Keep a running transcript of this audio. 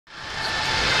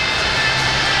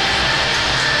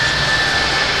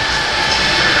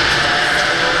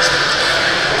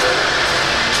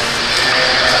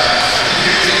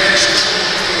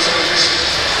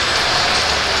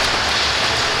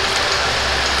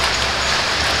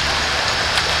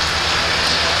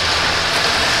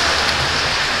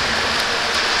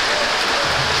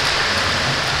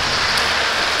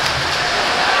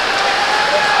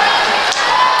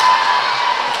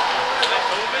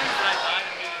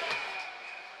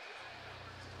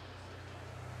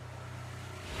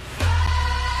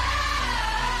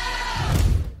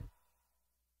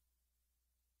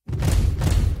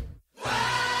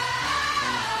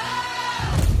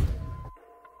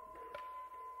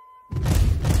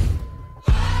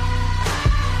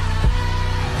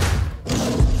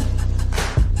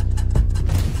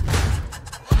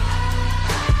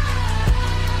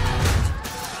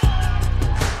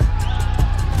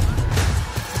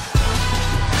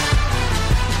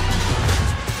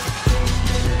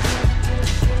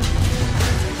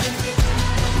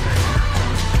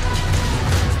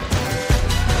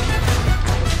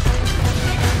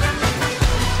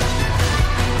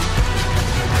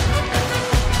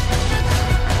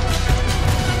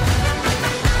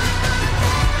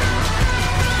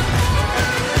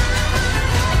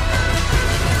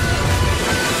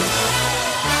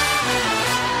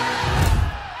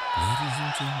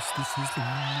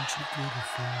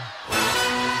before.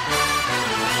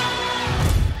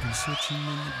 Been searching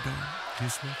in the dark,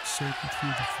 just like searching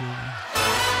through the floor.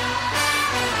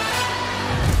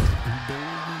 And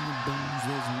buried in the bones,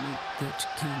 there's a weight that you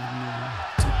can't ignore.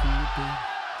 Taking your breath,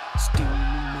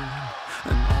 stealing your mind,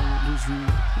 and all that was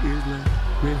real is left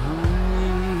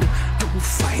behind. Don't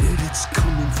fight it, it's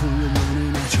coming for you,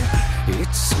 running at you.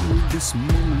 It's only this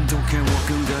moment, don't care what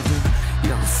can gather.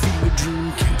 You feel a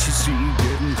dream, can't you see,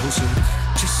 getting closer.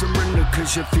 Just surrender,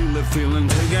 cause you feel the feeling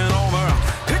taking over.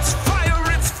 It's fire!